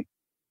Germany,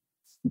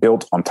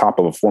 built on top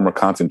of a former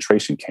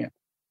concentration camp,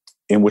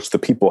 in which the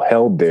people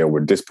held there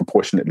were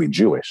disproportionately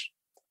Jewish,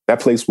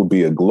 that place would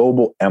be a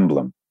global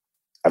emblem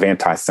of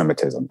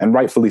anti-Semitism, and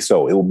rightfully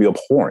so. It will be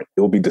abhorrent.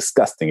 It will be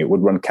disgusting. It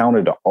would run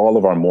counter to all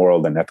of our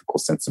moral and ethical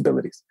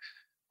sensibilities.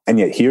 And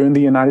yet here in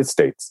the United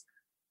States,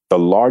 the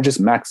largest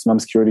maximum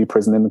security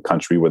prison in the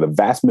country, where the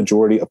vast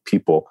majority of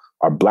people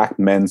are Black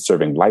men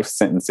serving life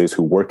sentences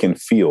who work in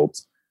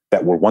fields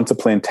that were once a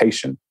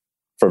plantation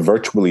for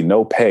virtually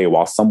no pay,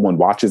 while someone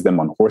watches them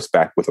on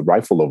horseback with a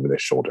rifle over their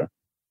shoulder,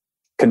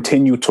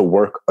 continue to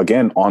work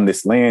again on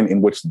this land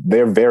in which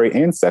their very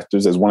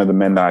ancestors, as one of the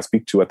men that I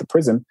speak to at the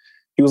prison,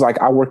 he was like,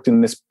 I worked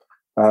in this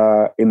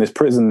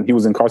prison. He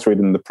was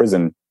incarcerated in the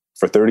prison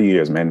for 30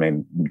 years, a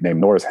man named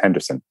Norris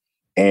Henderson.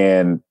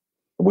 And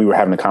we were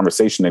having a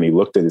conversation, and he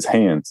looked at his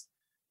hands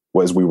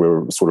as we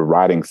were sort of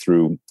riding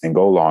through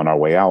Angola on our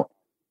way out.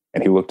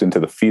 And he looked into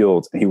the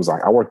fields, and he was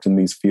like, I worked in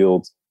these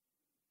fields,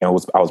 and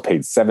I was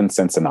paid 7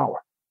 cents an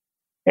hour.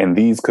 And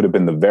these could have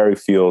been the very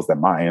fields that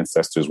my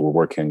ancestors were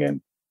working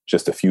in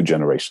just a few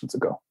generations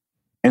ago.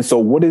 And so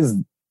what is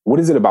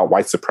it about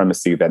white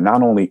supremacy that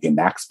not only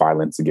enacts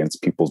violence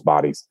against people's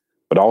bodies,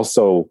 but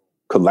also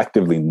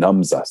collectively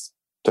numbs us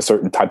to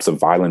certain types of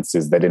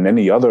violences that in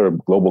any other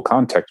global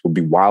context would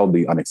be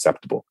wildly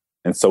unacceptable,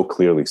 and so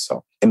clearly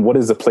so? And what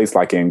is a place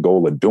like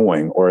Angola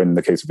doing, or in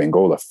the case of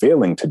Angola,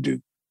 failing to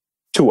do,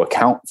 to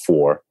account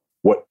for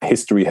what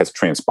history has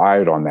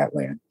transpired on that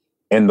land,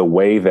 and the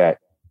way that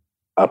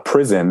a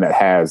prison that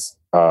has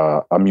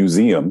a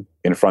museum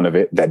in front of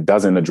it that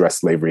doesn't address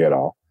slavery at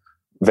all,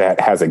 that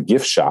has a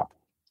gift shop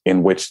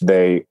in which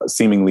they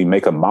seemingly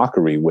make a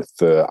mockery with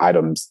the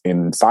items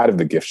inside of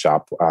the gift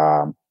shop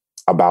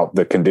about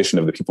the condition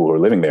of the people who are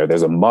living there.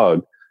 There's a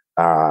mug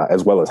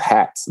as well as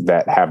hats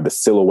that have the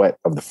silhouette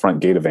of the front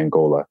gate of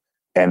Angola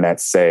and that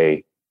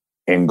say,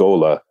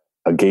 Angola,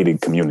 a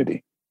gated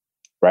community,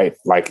 right?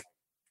 Like,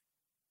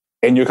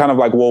 and you're kind of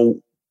like, well,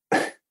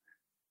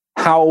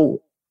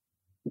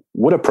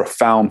 what a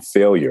profound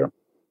failure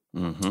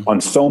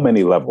on so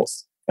many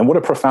levels. And what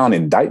a profound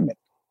indictment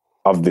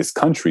of this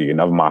country and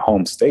of my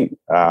home state,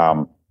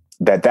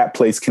 that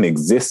place can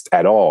exist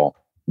at all,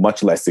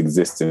 much less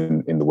exist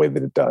in the way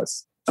that it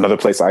does. Another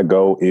place I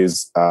go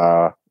is...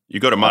 you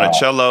go to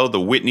Monticello, the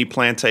Whitney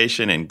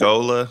Plantation,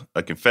 Angola,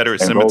 a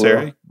Confederate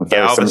cemetery,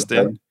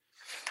 Galveston,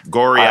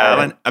 Goree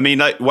Island. I mean,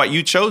 like, what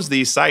you chose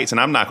these sites,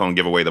 and I'm not going to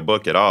give away the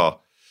book at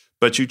all,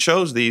 but you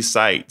chose these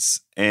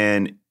sites.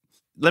 And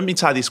let me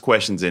tie these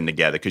questions in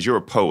together because you're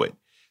a poet.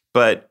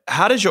 But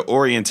how does your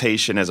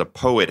orientation as a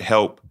poet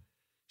help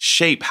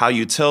shape how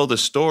you tell the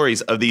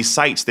stories of these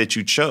sites that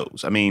you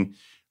chose? I mean,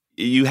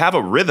 you have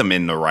a rhythm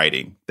in the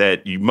writing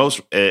that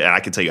and I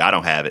can tell you I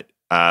don't have it,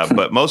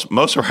 but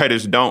most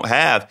writers don't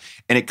have,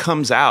 and it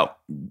comes out.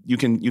 You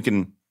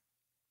can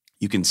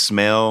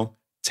smell,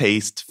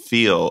 taste,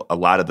 feel a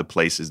lot of the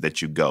places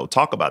that you go.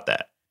 Talk about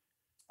that.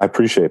 I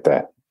appreciate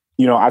that.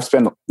 You know, I've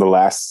spent the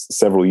last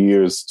several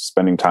years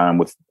spending time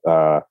with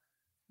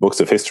books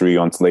of history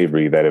on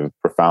slavery that have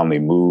profoundly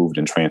moved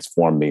and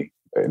transformed me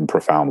in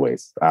profound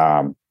ways.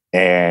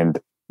 And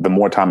the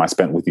more time I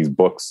spent with these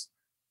books,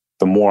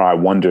 the more I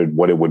wondered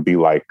what it would be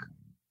like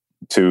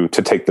to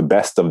take the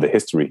best of the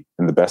history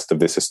and the best of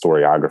this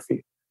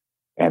historiography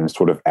and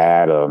sort of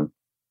add a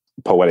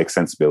poetic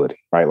sensibility,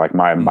 right? Like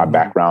my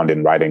background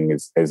in writing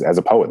is as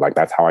a poet. Like,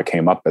 that's how I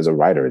came up as a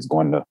writer, is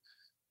going to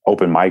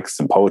open mics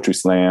and poetry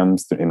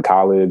slams in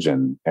college.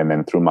 And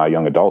then through my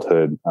young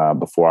adulthood,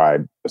 before I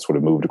sort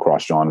of moved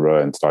across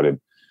genre and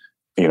started,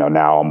 you know,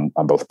 now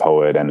I'm both a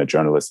poet and a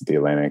journalist at The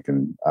Atlantic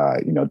and,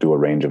 you know, do a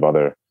range of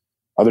other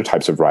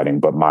types of writing.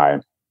 But my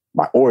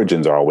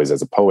origins are always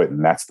as a poet.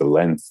 And that's the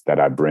lens that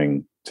I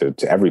bring to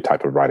every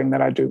type of writing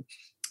that I do.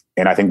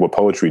 And I think what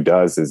poetry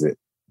does is it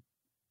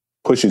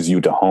pushes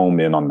you to home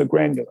in on the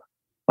granular,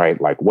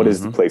 right? Like, what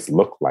does the place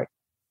look like?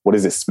 What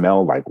does it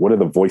smell like? What do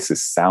the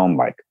voices sound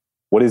like?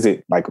 What is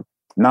it like?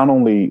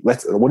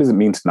 What does it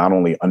mean to not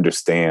only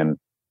understand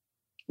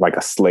like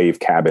a slave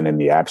cabin in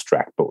the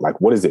abstract, but like,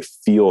 what does it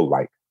feel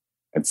like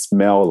and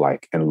smell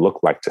like and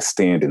look like to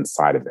stand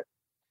inside of it,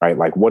 right?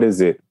 Like, how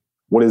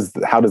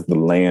does the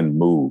land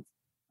move?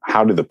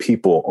 How do the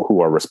people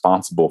who are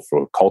responsible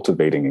for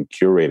cultivating and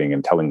curating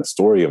and telling the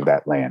story of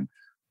that land,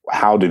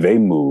 how do they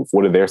move?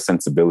 What are their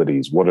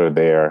sensibilities? What are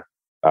their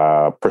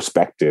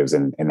perspectives?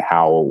 And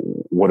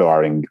what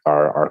are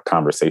our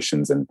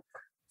conversations and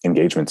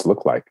engagements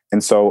look like?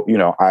 And so, you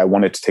know, I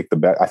wanted to take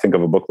I think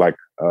of a book like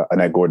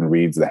Annette Gordon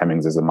Reed's The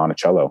Hemingses of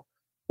Monticello,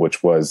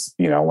 which was,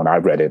 you know, when I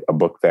read it, a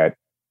book that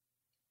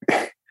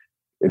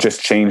it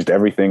just changed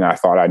everything I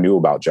thought I knew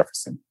about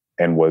Jefferson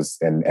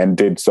and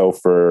did so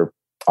for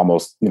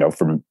almost, you know,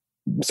 for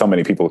so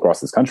many people across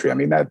this country. I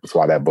mean, that's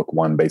why that book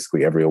won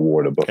basically every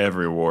award a book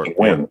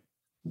win.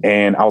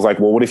 And I was like,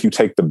 well, what if you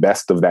take the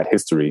best of that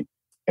history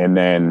and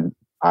then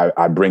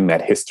I bring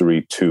that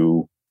history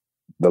to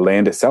the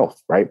land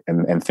itself, right?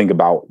 And think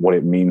about what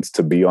it means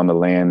to be on the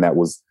land that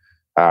was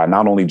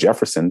not only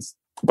Jefferson's,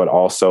 but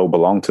also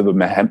belonged to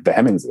the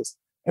Hemingses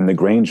and the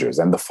Grangers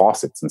and the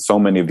Fawcett's and so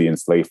many of the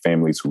enslaved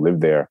families who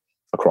lived there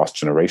across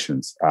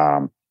generations.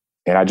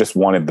 And I just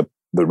wanted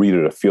the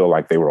reader to feel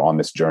like they were on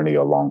this journey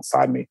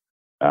alongside me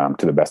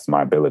to the best of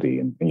my ability.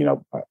 And you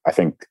know, I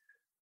think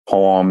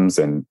poems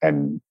and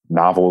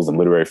novels and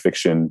literary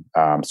fiction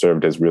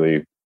served as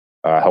really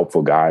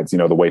helpful guides. You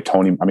know, the way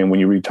when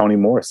you read Toni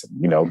Morrison,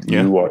 you know,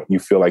 you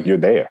feel like you're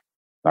there.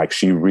 Like,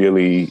 she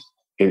really,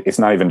 it's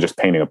not even just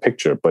painting a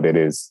picture, but it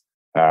is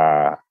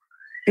that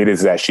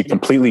she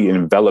completely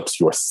envelops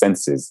your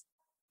senses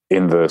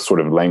in the sort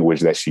of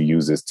language that she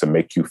uses to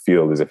make you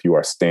feel as if you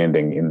are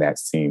standing in that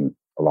scene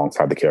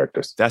alongside the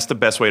characters. That's the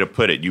best way to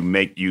put it.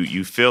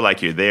 You feel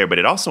like you're there, but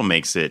it also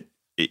makes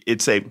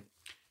it's a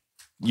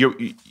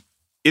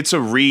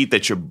read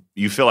that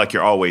you feel like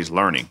you're always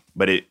learning,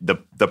 but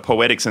the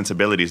poetic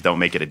sensibilities don't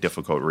make it a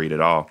difficult read at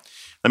all.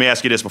 Let me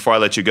ask you this before I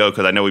let you go,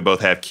 because I know we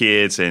both have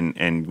kids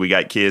and we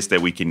got kids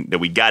that we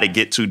got to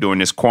get to during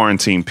this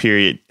quarantine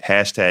period.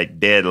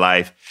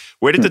 #DeadLife.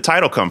 Where did the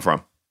title come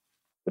from?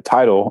 The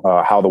title,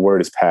 How the Word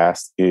is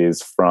Passed,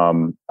 is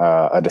from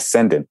a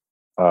descendant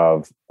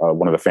of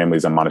one of the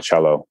families in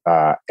Monticello.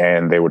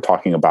 And they were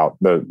talking about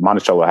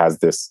Monticello has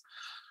this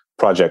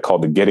project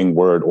called the Getting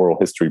Word Oral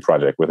History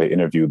Project, where they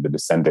interviewed the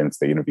descendants.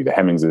 They interviewed the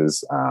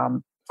Hemingses,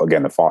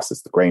 again, the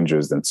Fawcett's, the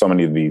Grangers, and so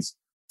many of these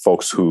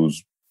folks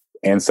whose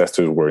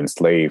ancestors were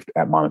enslaved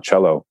at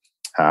Monticello.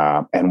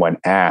 And when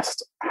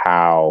asked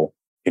how,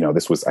 you know,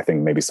 this was, I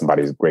think, maybe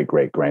somebody's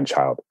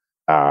great-great-grandchild,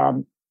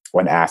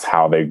 when asked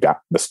how they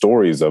got the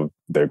stories of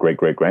their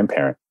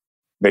great-great-grandparent,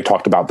 they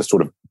talked about the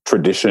sort of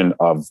tradition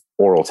of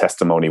oral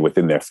testimony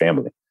within their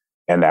family.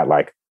 And that,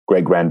 like,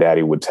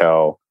 great-granddaddy would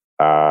tell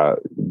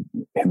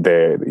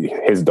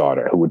his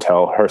daughter, who would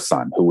tell her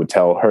son, who would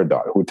tell her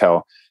daughter, who would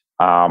tell,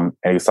 and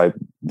it's like,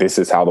 this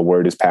is how the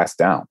word is passed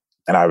down.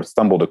 And I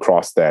stumbled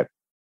across that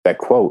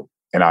quote,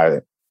 and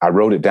I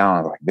wrote it down.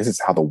 I was like, this is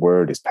how the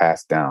word is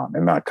passed down.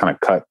 And I kind of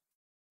cut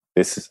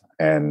this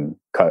and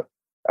cut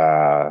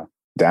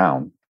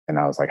down. And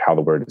I was like, how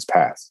the word is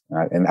passed.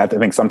 And I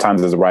think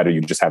sometimes as a writer,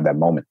 you just have that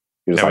moment.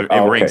 You're just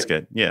it rings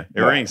good. Yeah,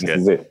 it rings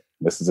good.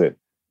 This is it.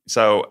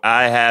 So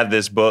I have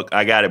this book.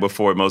 I got it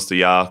before most of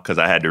y'all because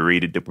I had to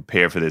read it to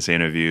prepare for this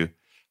interview.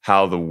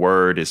 How the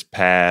Word is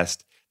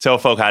Passed. Tell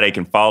folk how they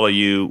can follow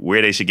you,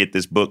 where they should get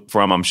this book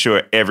from. I'm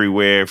sure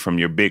everywhere, from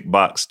your big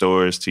box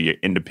stores to your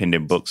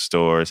independent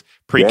bookstores.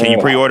 Can you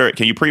pre-order it?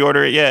 Can you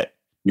pre-order it yet?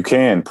 You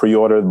can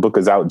pre-order. The book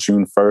is out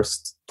June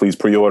 1st. Please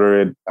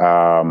pre-order it.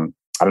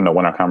 I don't know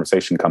when our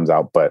conversation comes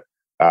out, but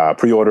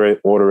pre-order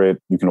it, order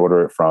it. You can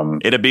order it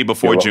from... It'll be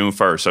before June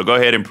 1st. So go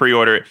ahead and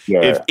pre-order it.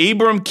 Yeah. If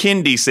Ibram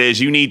Kendi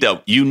says you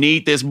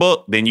need this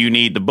book, then you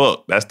need the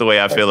book. That's the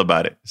way I feel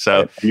about it.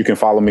 So you can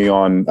follow me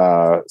on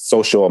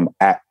social. I'm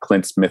at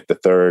Clint Smith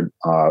III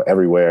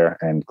everywhere,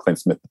 and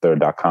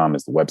ClintSmith3rd.com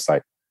is the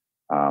website.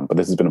 But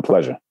this has been a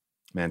pleasure.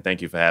 Man,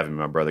 thank you for having me,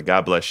 my brother.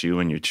 God bless you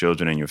and your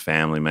children and your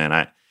family,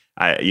 man.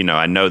 I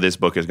know this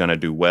book is going to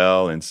do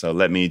well. And so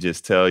let me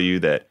just tell you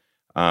that,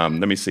 let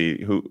me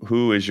see,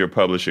 who is your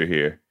publisher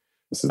here?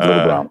 This is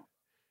Little Brown.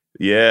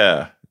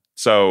 Yeah.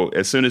 So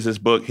as soon as this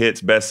book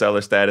hits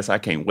bestseller status, I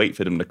can't wait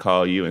for them to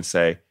call you and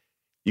say,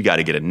 you got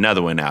to get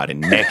another one out in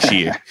next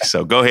year.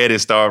 So go ahead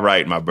and start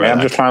writing, my brother. Man,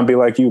 I'm just trying to be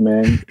like you,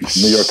 man.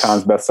 New York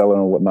Times bestseller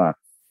and whatnot.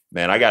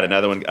 Man, I got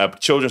another one, a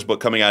children's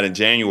book coming out in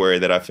January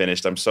that I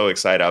finished. I'm so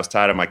excited. I was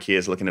tired of my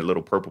kids looking at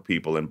little purple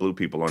people and blue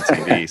people on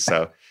TV.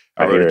 So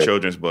I wrote a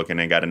children's book and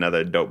then got another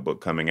adult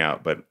book coming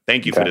out. But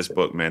thank you for this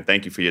book, man.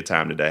 Thank you for your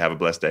time today. Have a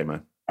blessed day,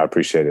 man. I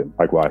appreciate it.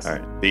 Likewise. All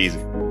right. Be easy.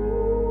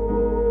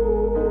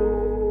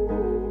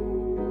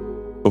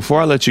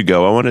 Before I let you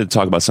go, I wanted to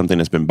talk about something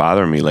that's been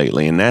bothering me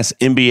lately, and that's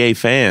NBA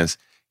fans.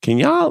 Can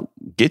y'all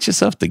get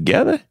yourself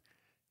together?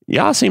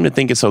 Y'all seem to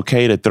think it's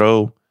okay to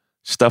throw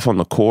stuff on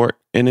the court.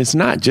 And it's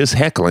not just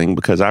heckling,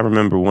 because I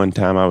remember one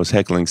time I was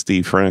heckling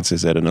Steve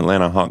Francis at an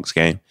Atlanta Hawks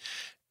game,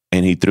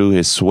 and he threw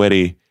his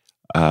sweaty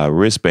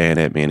wristband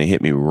at me, and it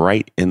hit me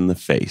right in the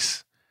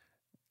face.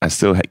 I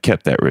still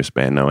kept that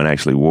wristband, though, and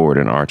actually wore it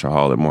in Archer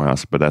Hall at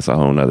Morehouse, but that's a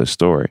whole nother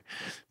story.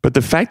 But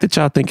the fact that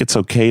y'all think it's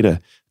okay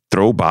to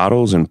throw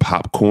bottles and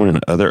popcorn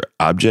and other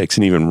objects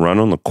and even run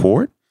on the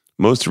court,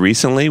 most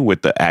recently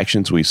with the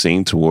actions we've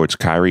seen towards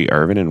Kyrie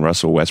Irving and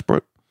Russell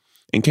Westbrook.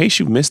 In case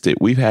you've missed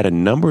it, we've had a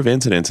number of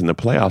incidents in the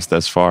playoffs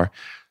thus far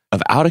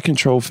of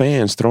out-of-control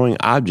fans throwing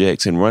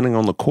objects and running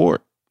on the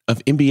court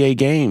of NBA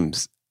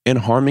games and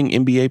harming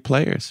NBA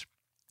players.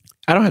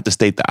 I don't have to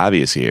state the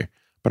obvious here,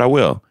 but I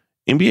will.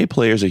 NBA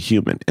players are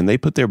human, and they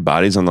put their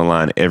bodies on the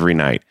line every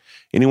night.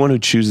 Anyone who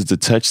chooses to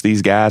touch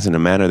these guys in a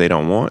manner they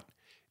don't want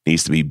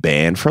needs to be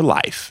banned for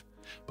life,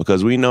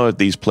 because we know if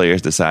these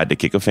players decide to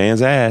kick a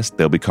fan's ass,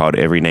 they'll be called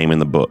every name in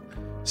the book.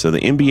 So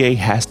the NBA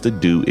has to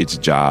do its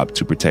job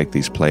to protect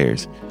these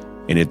players.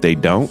 And if they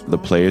don't, the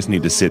players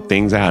need to sit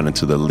things out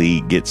until the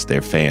league gets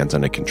their fans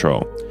under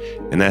control.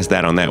 And that's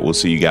that on that. We'll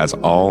see you guys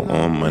all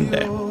on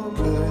Monday.